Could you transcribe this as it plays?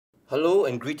Hello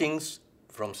and greetings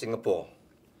from Singapore.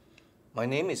 My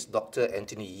name is Dr.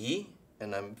 Anthony Yee,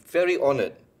 and I'm very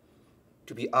honored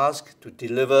to be asked to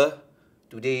deliver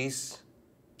today's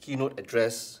keynote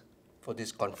address for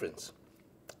this conference.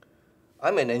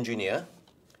 I'm an engineer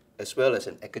as well as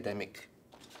an academic.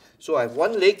 So I have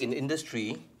one leg in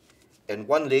industry and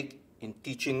one leg in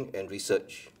teaching and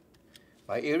research.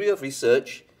 My area of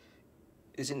research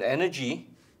is in energy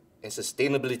and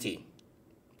sustainability.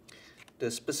 The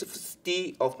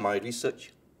specificity of my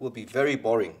research will be very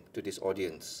boring to this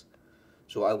audience.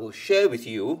 So I will share with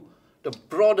you the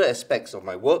broader aspects of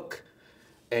my work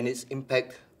and its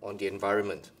impact on the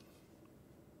environment.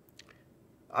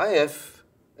 I have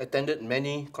attended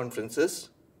many conferences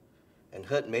and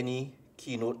heard many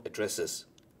keynote addresses.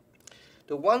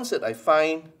 The ones that I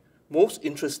find most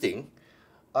interesting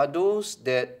are those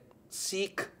that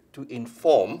seek to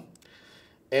inform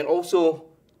and also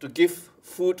to give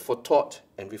food for thought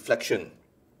and reflection.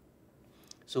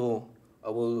 So I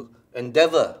will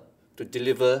endeavor to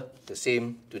deliver the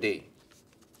same today.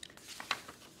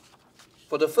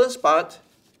 For the first part,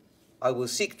 I will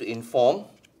seek to inform,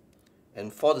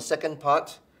 and for the second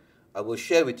part, I will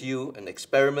share with you an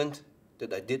experiment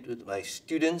that I did with my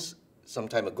students some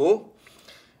time ago,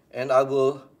 and I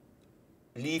will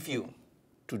leave you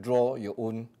to draw your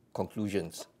own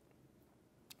conclusions.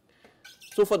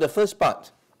 So for the first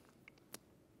part,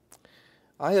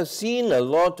 I have seen a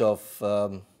lot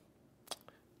of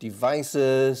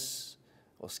devices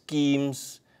or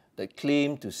schemes that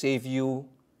claim to save you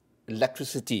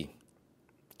electricity.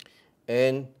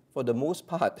 And for the most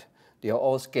part, they are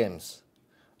all scams.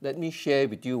 Let me share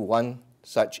with you one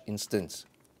such instance.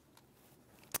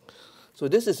 So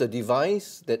this is a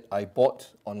device that I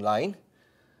bought online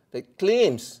that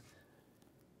claims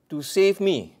to save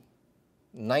me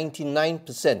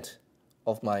 99%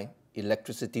 of my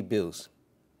electricity bills.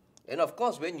 And of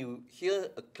course, when you hear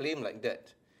a claim like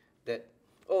that,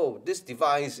 oh, this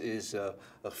device is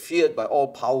feared by all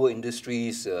power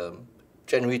industries,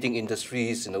 generating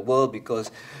industries in the world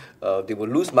because they will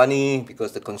lose money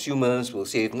because the consumers will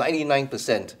save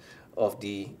 99% of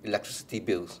the electricity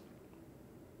bills.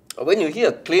 When you hear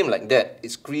a claim like that,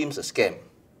 it screams a scam.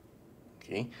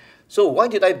 Okay? So why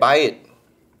did I buy it?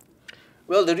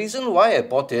 Well, the reason why I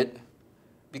bought it,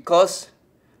 because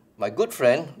my good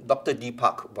friend, Dr.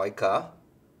 Diplomate,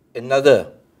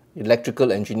 another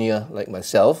electrical engineer like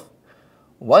myself,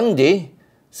 one day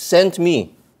sent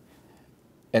me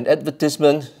an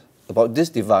advertisement about this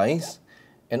device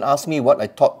and asked me what I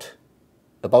thought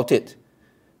about it.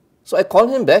 So I called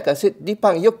him back. I said,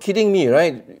 Deepak, you're kidding me,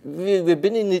 right? We've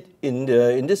been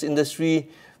in this industry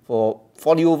for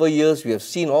 40 over years. We have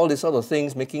seen all these sort of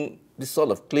things, making this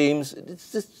sort of claims.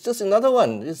 It's just another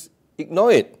one. Just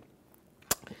ignore it.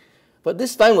 But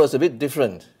this time was a bit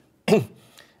different.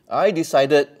 I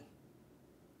decided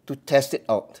to test it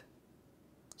out.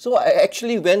 So I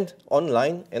actually went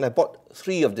online and I bought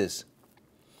 3 of this.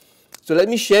 So let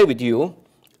me share with you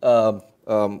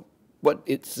what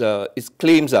its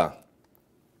claims are.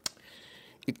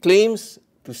 It claims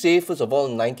to save, first of all,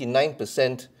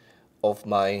 99% of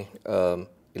my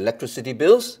electricity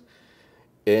bills.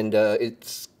 And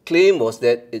its claim was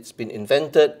that it's been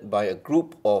invented by a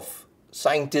group of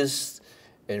scientists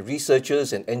and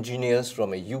researchers and engineers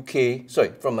from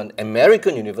from an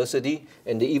American university,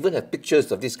 and they even have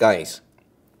pictures of these guys.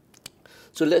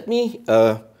 So let me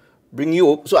bring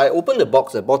you, so I opened the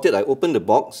box, I bought it, I opened the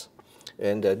box,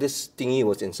 and this thingy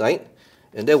was inside,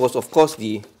 and there was of course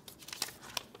the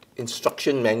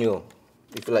instruction manual,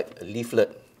 if you like, a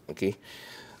leaflet, okay.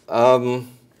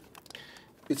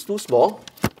 It's too small,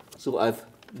 so I've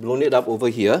blown it up over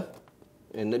here,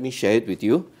 and let me share it with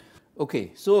you.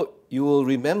 Okay, so you will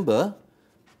remember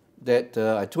that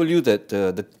I told you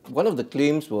that one of the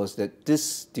claims was that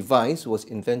this device was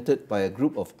invented by a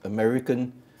group of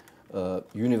American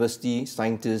university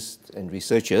scientists and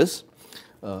researchers.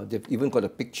 They've even got a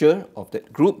picture of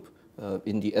that group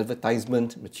in the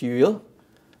advertisement material,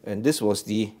 and this was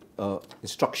the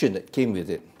instruction that came with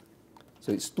it.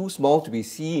 So it's too small to be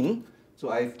seen, so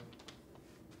I've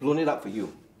blown it up for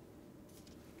you.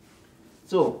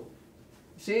 So,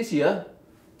 it says here,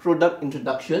 product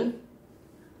introduction.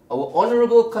 Our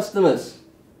honorable customers,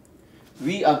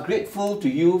 we are grateful to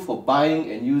you for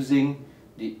buying and using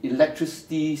the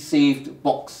electricity saved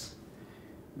box.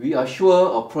 We are sure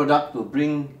our product will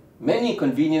bring many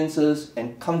conveniences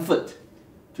and comfort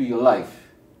to your life.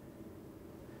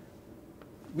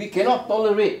 We cannot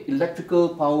tolerate electrical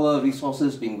power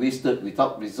resources being wasted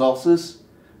without results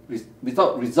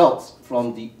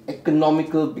from the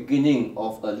economical beginning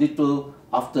of a little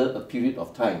after a period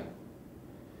of time.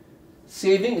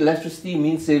 saving electricity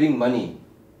means saving money.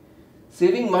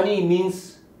 Saving money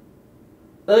means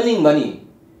earning money.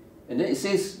 And then it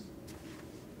says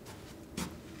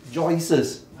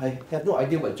Joyces, I have no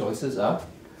idea what Joyces are,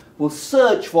 will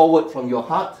surge forward from your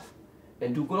heart,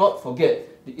 and do not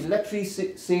forget, the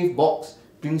electricity save box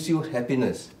brings you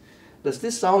happiness. Does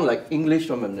this sound like English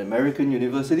from an American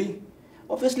university?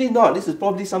 Obviously not. This is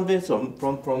probably something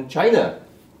from China.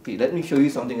 Okay, let me show you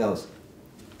something else.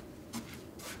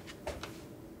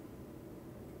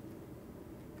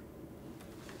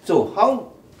 So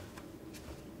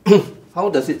how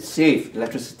does it save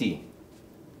electricity?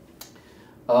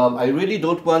 I really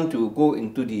don't want to go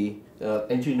into the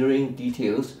engineering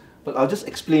details, but I'll just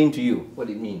explain to you what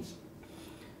it means.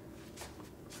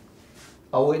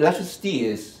 Our electricity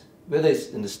is, whether it's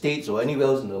in the States or anywhere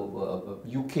else in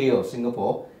the UK or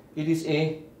Singapore, it is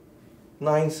a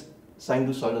nice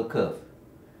sinusoidal curve.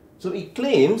 So it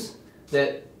claims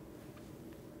that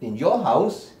in your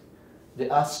house,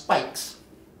 there are spikes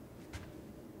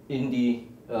in the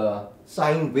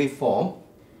sine waveform,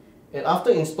 and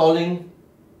after installing,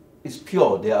 it's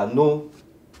pure, there are no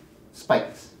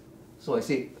spikes. So I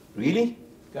say, really,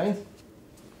 guys?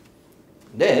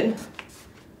 Then,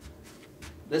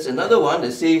 there's another one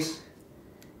that says,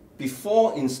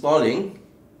 before installing,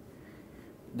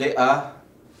 there are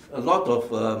a lot of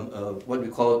what we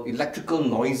call electrical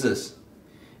noises.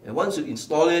 And once you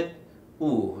install it,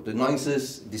 ooh, the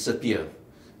noises disappear.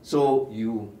 So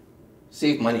you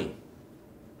save money.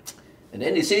 And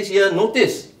then it says here,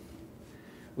 notice,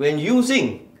 when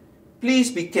using, please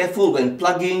be careful when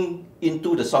plugging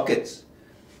into the sockets.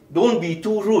 Don't be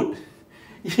too rude.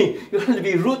 You want to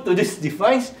be rude to this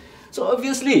device? So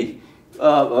obviously,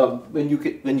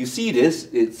 when you see this,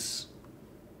 it's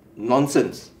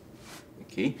nonsense.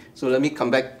 Okay, so let me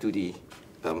come back to the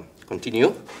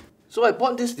continue. So I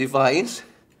bought this device,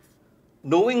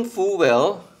 knowing full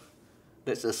well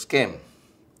that's a scam.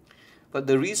 But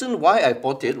the reason why I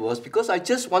bought it was because I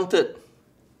just wanted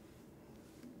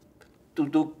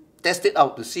to test it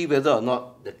out to see whether or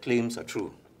not the claims are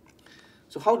true.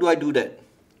 So how do I do that?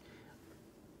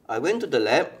 I went to the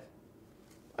lab,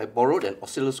 I borrowed an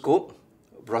oscilloscope,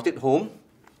 brought it home,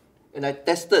 and I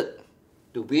tested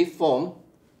the waveform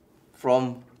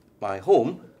from my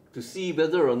home to see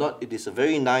whether or not it is a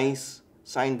very nice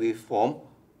sine waveform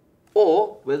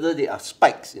or whether there are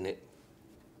spikes in it.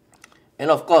 And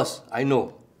of course, I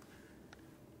know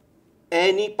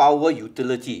any power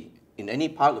utility in any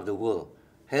part of the world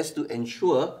has to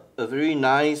ensure a very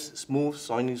nice, smooth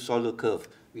sinusoidal curve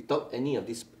without any of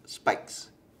these spikes.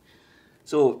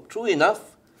 So, true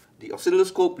enough, the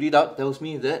oscilloscope readout tells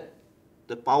me that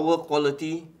the power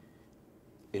quality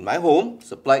in my home,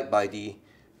 supplied by the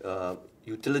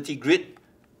utility grid,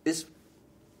 is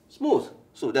smooth.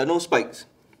 So, there are no spikes.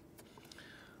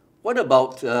 What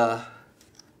about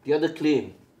the other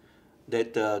claim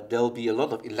that there will be a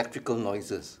lot of electrical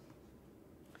noises?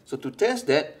 So, to test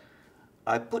that,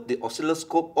 I put the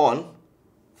oscilloscope on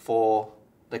for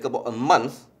like about a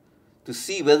month to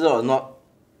see whether or not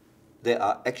there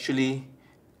are actually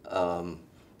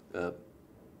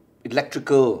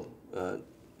electrical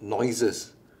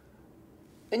noises.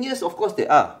 And yes, of course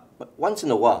there are, but once in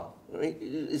a while, right?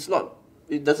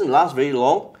 It doesn't last very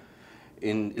long.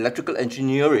 In electrical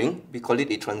engineering, we call it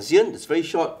a transient. It's very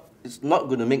short. It's not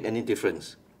going to make any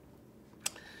difference.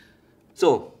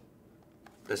 So,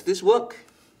 does this work?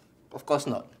 Of course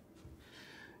not.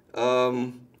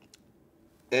 So,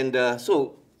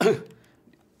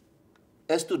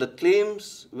 as to the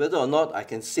claims, whether or not I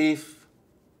can save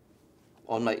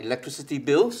on my electricity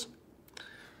bills,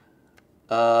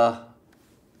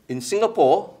 in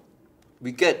Singapore,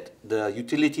 we get the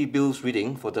utility bills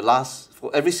reading for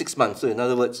every 6 months. So in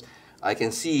other words, I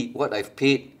can see what I've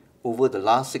paid over the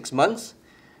last 6 months.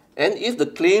 And if the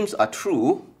claims are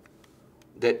true,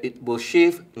 that it will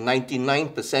shave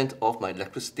 99% of my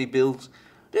electricity bills,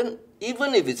 then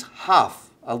even if it's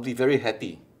half, I'll be very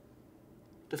happy.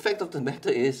 The fact of the matter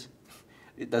is,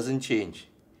 it doesn't change.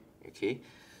 Okay?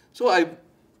 So I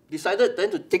decided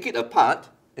then to take it apart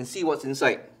and see what's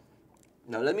inside.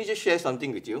 Now let me just share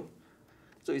something with you.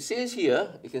 So it says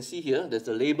here, you can see here, there's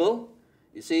a label.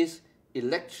 It says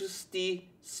electricity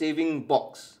saving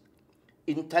box,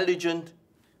 intelligent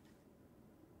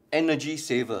energy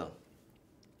saver.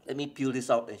 Let me peel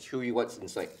this out and show you what's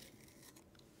inside.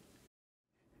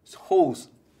 It's holes.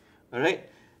 All right.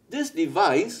 This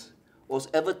device was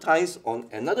advertised on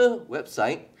another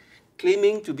website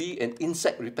claiming to be an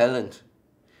insect repellent.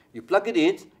 You plug it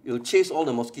in, it will chase all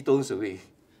the mosquitoes away.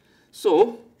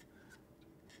 So,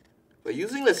 by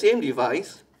using the same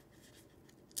device,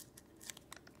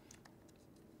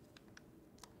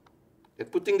 And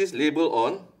putting this label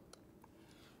on,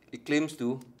 it claims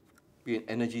to be an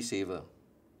energy saver.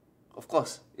 Of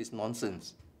course, it's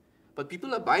nonsense. But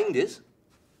people are buying this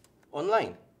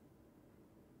online.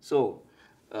 So,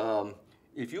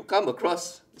 if you come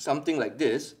across something like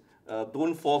this,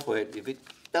 don't fall for it. If it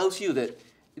tells you that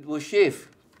it will save,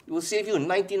 it will save you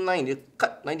it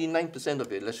cut 99%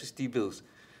 of your electricity bills.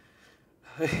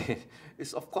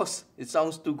 Of course, it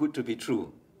sounds too good to be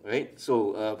true, right?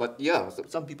 So, but yeah,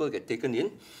 some people get taken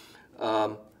in.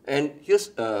 And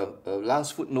here's a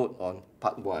last footnote on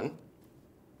part 1.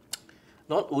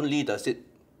 Not only does it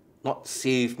not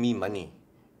save me money,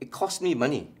 it costs me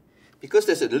money, because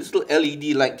there's a little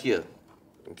LED light here,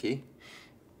 okay?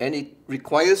 And it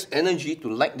requires energy to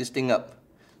light this thing up.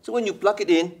 So when you plug it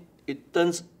in,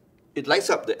 it lights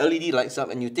up, the LED lights up,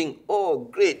 and you think, oh,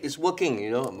 great, it's working,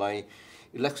 you know, my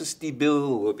electricity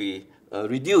bill will be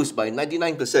reduced by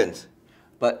 99%.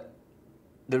 But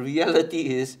the reality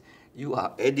is you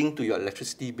are adding to your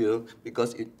electricity bill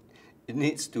because it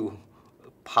needs to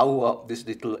power up this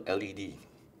little LED.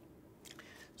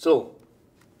 So,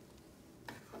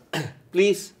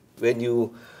 please, when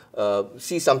you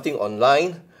see something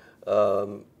online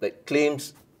that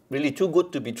claims really too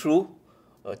good to be true,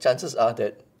 chances are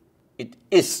that it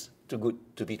is too good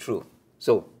to be true.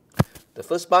 So, the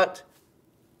first part,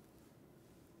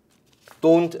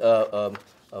 don't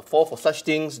fall for such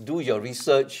things. Do your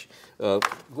research. Go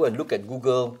and look at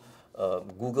Google.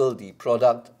 Google the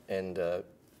product, and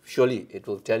surely it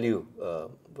will tell you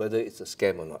whether it's a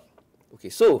scam or not. Okay,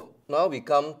 so now we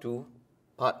come to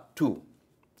part 2.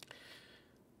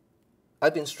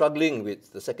 I've been struggling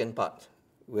with the second part,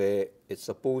 where it's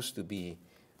supposed to be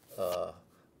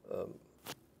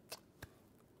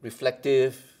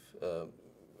reflective,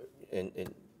 and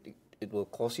it will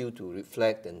cause you to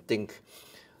reflect and think.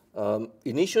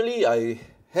 Initially, I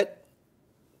had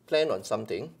planned on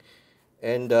something,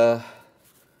 and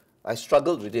I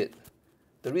struggled with it.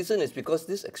 The reason is because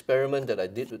this experiment that I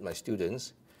did with my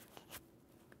students,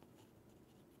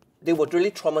 they were really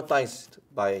traumatized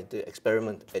by the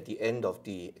experiment at the end of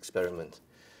the experiment.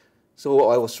 So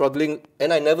I was struggling,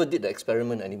 and I never did the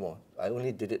experiment anymore. I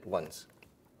only did it once.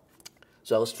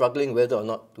 So I was struggling whether or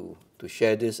not to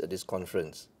share this at this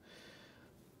conference.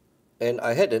 And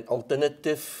I had an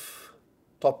alternative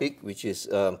topic, which is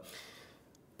the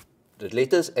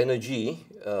latest energy,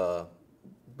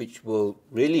 which will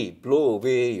really blow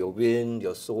away your wind,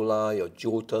 your solar, your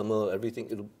geothermal,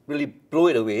 everything. It will really blow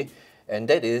it away, and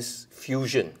that is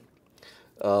fusion.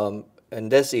 And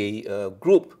there's a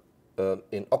group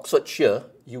in Oxfordshire,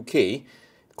 UK,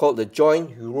 called the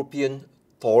Joint European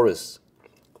Torus,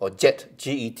 or JET,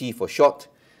 G-E-T for short,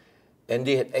 and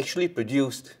they had actually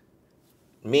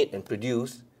made and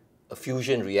produced a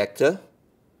fusion reactor,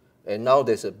 and now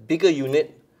there's a bigger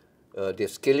unit.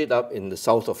 They've scaled it up in the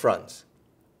south of France.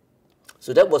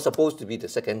 So that was supposed to be the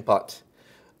second part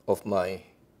of my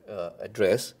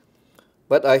address,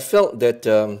 but I felt that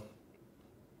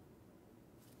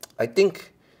I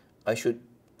think I should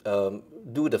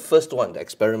do the first one, the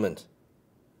experiment,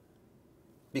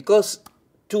 because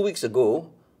 2 weeks ago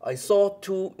I saw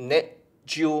 2 Net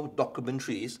Geo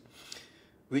documentaries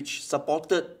which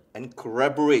supported and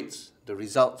corroborates the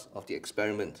results of the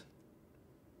experiment.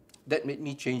 That made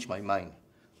me change my mind.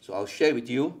 So I'll share with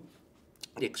you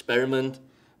the experiment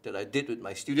that I did with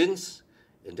my students,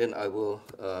 and then I will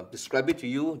describe it to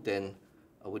you, then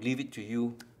I will leave it to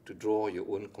you to draw your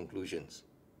own conclusions.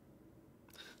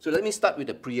 So let me start with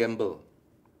the preamble.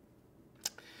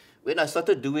 When I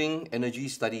started doing energy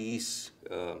studies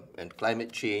and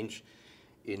climate change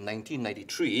in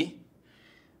 1993,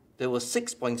 there were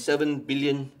 6.7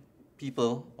 billion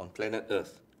people on planet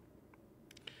Earth.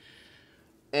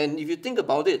 And if you think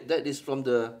about it, that is from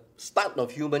the start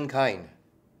of humankind,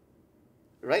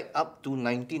 right up to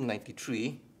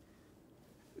 1993,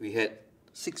 we had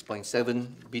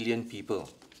 6.7 billion people.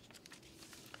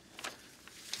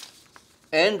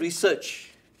 And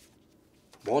research,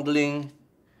 modeling,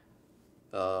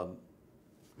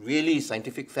 really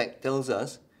scientific fact tells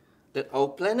us that our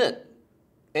planet,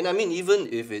 and I mean even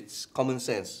if it's common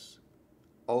sense,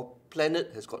 our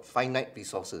planet has got finite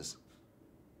resources,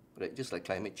 right? Just like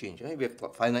climate change, right? We have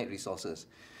got finite resources.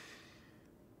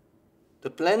 The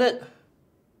planet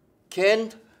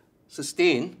can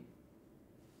sustain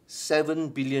 7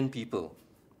 billion people.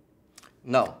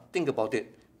 Now, think about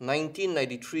it.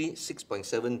 1993,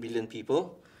 6.7 billion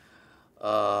people.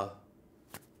 The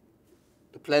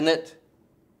planet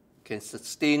can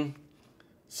sustain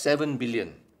 7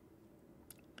 billion.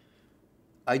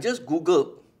 I just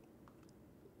Googled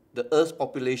the Earth's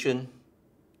population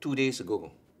 2 days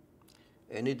ago,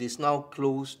 and it is now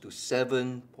close to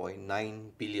 7.9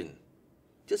 billion.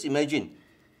 Just imagine,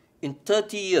 in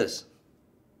 30 years,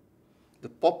 the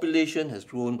population has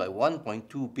grown by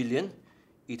 1.2 billion.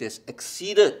 It has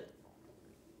exceeded,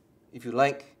 if you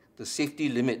like, the safety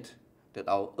limit that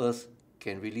our Earth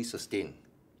can really sustain.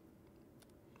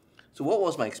 So what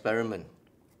was my experiment?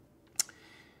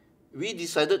 We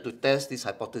decided to test this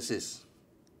hypothesis,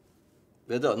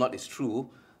 whether or not it's true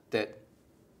that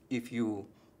if you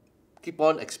keep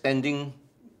on expanding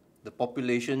the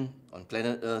population on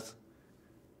planet Earth,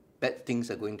 bad things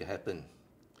are going to happen.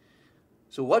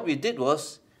 So what we did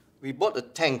was, we bought a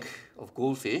tank of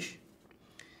goldfish,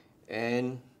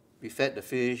 and we fed the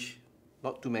fish,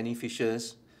 not too many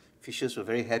fishes. Fishes were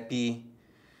very happy,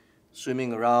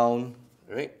 swimming around,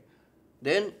 right?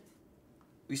 Then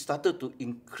we started to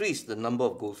increase the number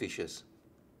of goldfishes.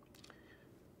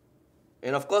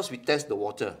 And of course, we test the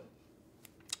water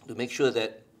to make sure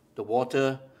that the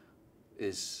water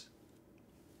is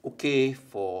okay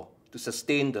to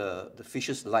sustain the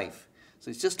fish's life. So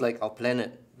it's just like our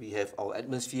planet. We have our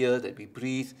atmosphere that we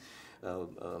breathe,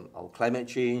 our climate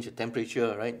change, the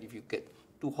temperature, right? If you get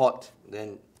too hot,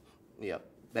 then yeah,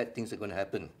 bad things are going to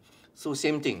happen. So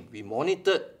same thing, we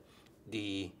monitored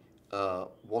the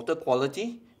water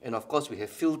quality, and of course we have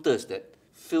filters that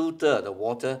filter the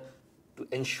water to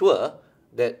ensure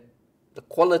that the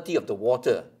quality of the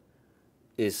water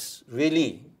is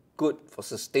really good for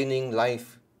sustaining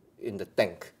life in the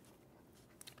tank.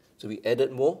 So we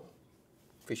added more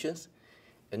fishes,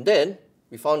 and then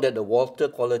we found that the water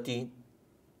quality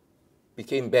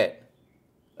became bad.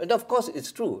 And of course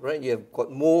it's true, right? You have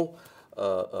got more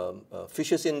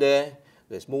fishes in there,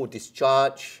 there's more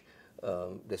discharge,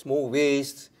 there's more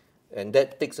waste, and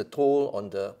that takes a toll on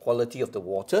the quality of the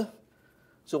water.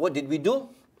 So what did we do?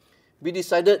 We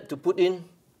decided to put in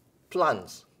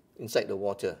plants inside the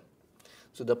water.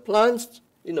 So the plants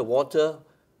in the water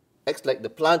acts like the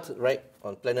plant, right,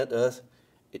 on planet Earth.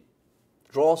 It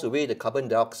draws away the carbon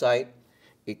dioxide,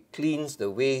 it cleans the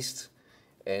waste,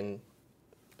 and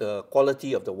the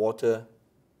quality of the water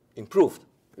improved.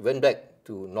 It went back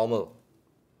to normal.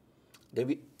 Then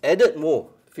we added more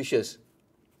fishes.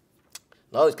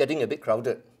 Now it's getting a bit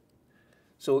crowded.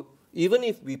 So even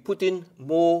if we put in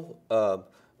more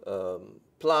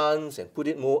plants and put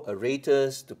in more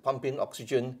aerators to pump in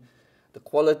oxygen, the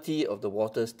quality of the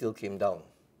water still came down.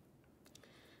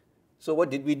 So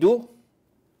what did we do?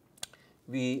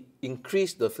 We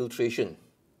increased the filtration,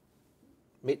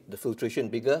 made the filtration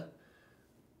bigger.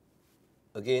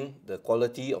 Again, the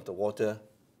quality of the water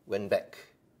went back.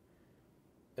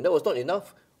 And that was not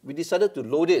enough. We decided to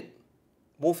load it,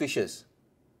 more fishes.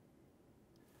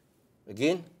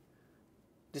 Again,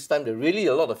 this time there are really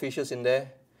a lot of fishes in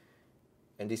there,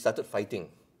 and they started fighting.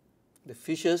 The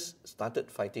fishes started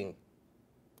fighting.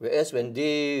 Whereas when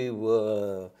they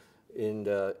were in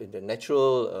the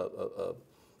natural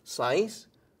size,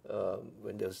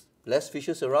 when there's less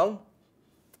fishes around,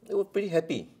 they were pretty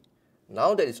happy.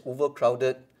 Now that it's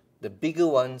overcrowded, the bigger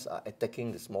ones are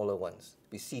attacking the smaller ones.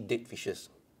 We see dead fishes.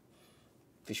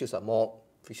 Fishes are mobbed,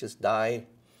 fishes die.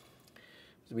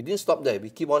 So we didn't stop there, we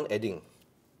keep on adding.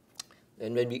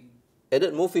 And when we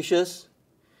added more fishes,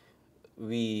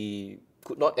 we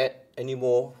could not add any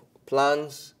more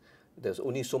plants. There's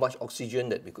only so much oxygen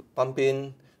that we could pump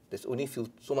in. There's only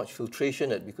so much filtration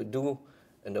that we could do.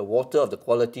 And the water of the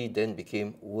quality then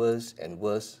became worse and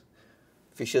worse.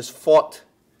 Fishes fought.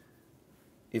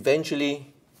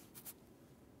 Eventually,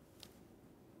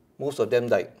 most of them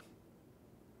died.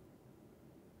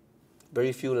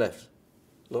 Very few left.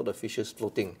 A lot of fishes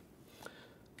floating.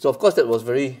 So of course that was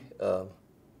very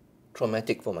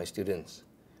traumatic for my students.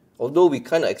 Although we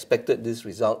kind of expected these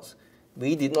results,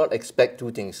 we did not expect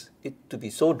two things: it to be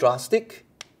so drastic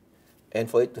and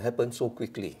for it to happen so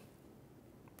quickly.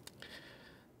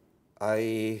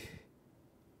 I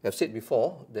have said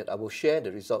before that I will share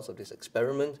the results of this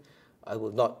experiment. I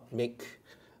will not make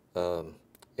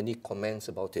any comments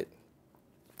about it,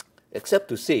 except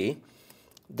to say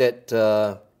that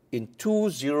in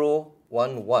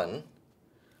 2011,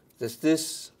 there's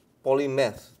this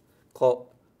polymath called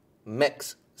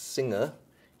Max Singer.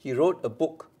 He wrote a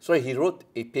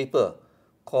paper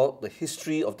called The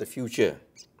History of the Future,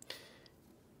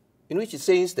 in which it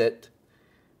says that,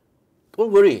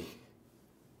 don't worry,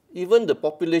 even the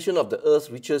population of the Earth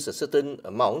reaches a certain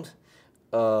amount,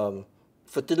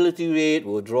 fertility rate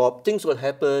will drop, things will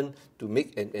happen to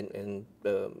make,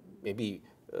 maybe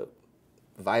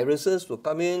viruses will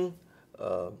come in,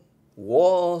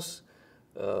 wars,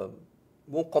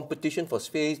 more competition for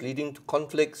space leading to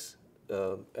conflicts,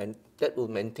 and that will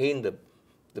maintain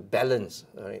the balance,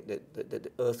 right, that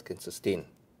the Earth can sustain.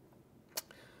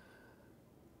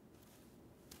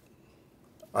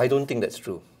 I don't think that's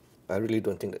true. I really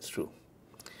don't think that's true.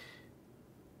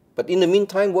 But in the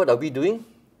meantime, what are we doing?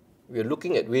 We are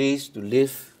looking at ways to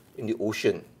live in the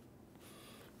ocean.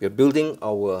 We are building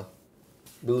our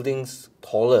buildings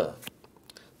taller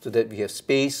so that we have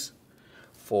space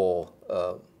for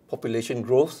population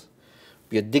growth.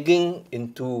 We are digging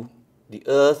into the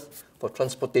earth for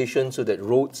transportation so that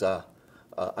roads are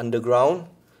underground,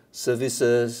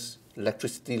 services,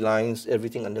 electricity lines,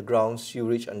 everything underground,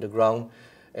 sewerage underground,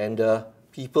 and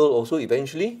people also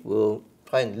eventually will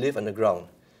try and live underground.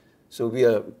 So we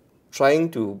are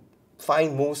trying to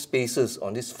find more spaces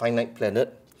on this finite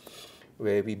planet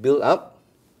where we build up,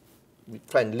 we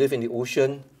try and live in the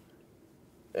ocean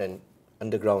and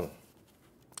underground.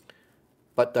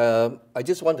 But I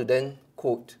just want to then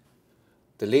quote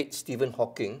the late Stephen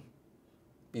Hawking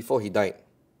before he died.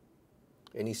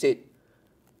 And he said,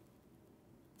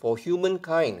 for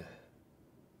humankind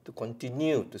to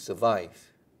continue to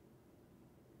survive,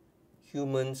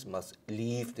 humans must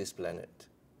leave this planet.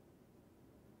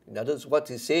 In other words, what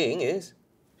he's saying is,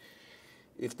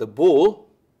 if the bowl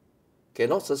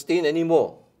cannot sustain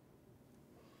anymore,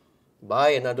 buy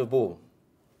another bowl.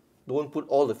 Don't put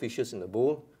all the fishes in the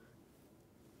bowl.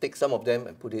 Take some of them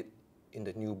and put it in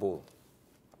the new bowl.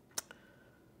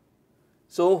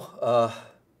 So,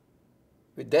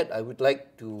 with that, I would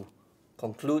like to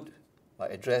conclude my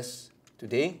address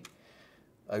today.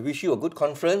 I wish you a good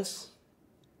conference.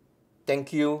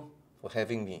 Thank you for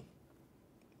having me.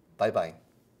 Bye-bye.